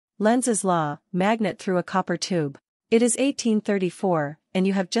Lenz's law, magnet through a copper tube. It is 1834, and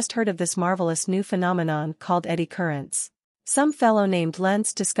you have just heard of this marvelous new phenomenon called eddy currents. Some fellow named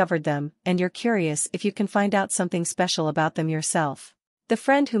Lenz discovered them, and you're curious if you can find out something special about them yourself. The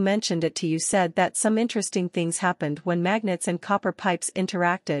friend who mentioned it to you said that some interesting things happened when magnets and copper pipes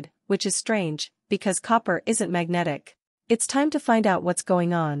interacted, which is strange, because copper isn't magnetic. It's time to find out what's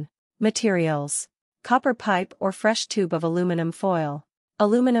going on. Materials: copper pipe or fresh tube of aluminum foil.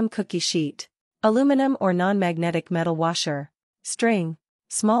 Aluminum cookie sheet. Aluminum or non-magnetic metal washer. String.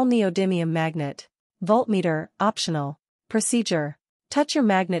 Small neodymium magnet. Voltmeter, optional. Procedure: touch your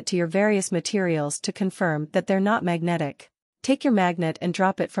magnet to your various materials to confirm that they're not magnetic. Take your magnet and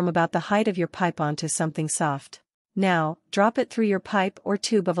drop it from about the height of your pipe onto something soft. Now, drop it through your pipe or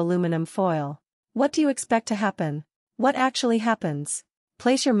tube of aluminum foil. What do you expect to happen? What actually happens?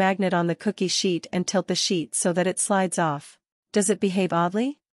 Place your magnet on the cookie sheet and tilt the sheet so that it slides off. Does it behave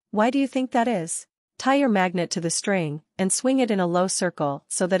oddly? Why do you think that is? Tie your magnet to the string, and swing it in a low circle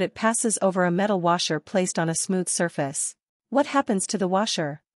so that it passes over a metal washer placed on a smooth surface. What happens to the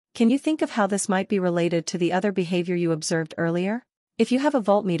washer? Can you think of how this might be related to the other behavior you observed earlier? If you have a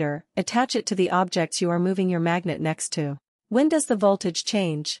voltmeter, attach it to the objects you are moving your magnet next to. When does the voltage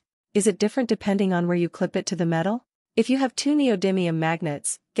change? Is it different depending on where you clip it to the metal? If you have two neodymium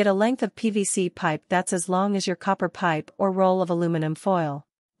magnets, get a length of PVC pipe that's as long as your copper pipe or roll of aluminum foil.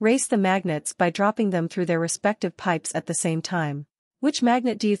 Race the magnets by dropping them through their respective pipes at the same time. Which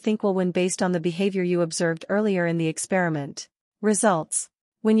magnet do you think will win based on the behavior you observed earlier in the experiment? Results: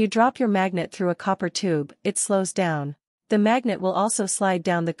 when you drop your magnet through a copper tube, it slows down. The magnet will also slide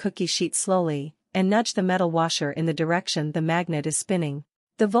down the cookie sheet slowly, and nudge the metal washer in the direction the magnet is spinning.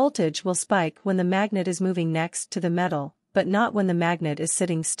 The voltage will spike when the magnet is moving next to the metal, but not when the magnet is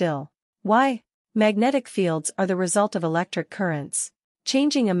sitting still. Why? Magnetic fields are the result of electric currents.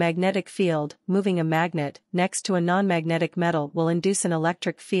 Changing a magnetic field, moving a magnet next to a non-magnetic metal will induce an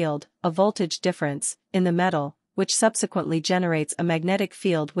electric field, a voltage difference, in the metal, which subsequently generates a magnetic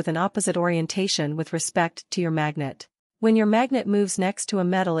field with an opposite orientation with respect to your magnet. When your magnet moves next to a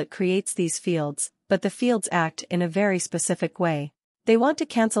metal, it creates these fields, but the fields act in a very specific way. They want to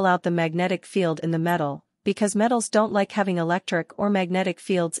cancel out the magnetic field in the metal, because metals don't like having electric or magnetic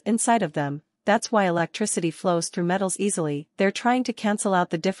fields inside of them. That's why electricity flows through metals easily. They're trying to cancel out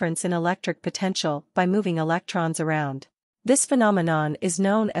the difference in electric potential by moving electrons around. This phenomenon is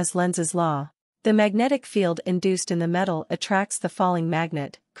known as Lenz's law. The magnetic field induced in the metal attracts the falling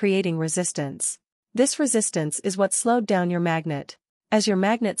magnet, creating resistance. This resistance is what slowed down your magnet. As your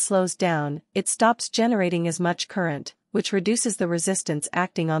magnet slows down, it stops generating as much current, which reduces the resistance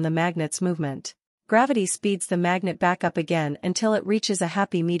acting on the magnet's movement. Gravity speeds the magnet back up again until it reaches a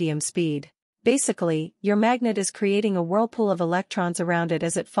happy medium speed. Basically, your magnet is creating a whirlpool of electrons around it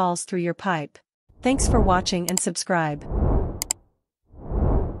as it falls through your pipe. Thanks for watching and subscribe.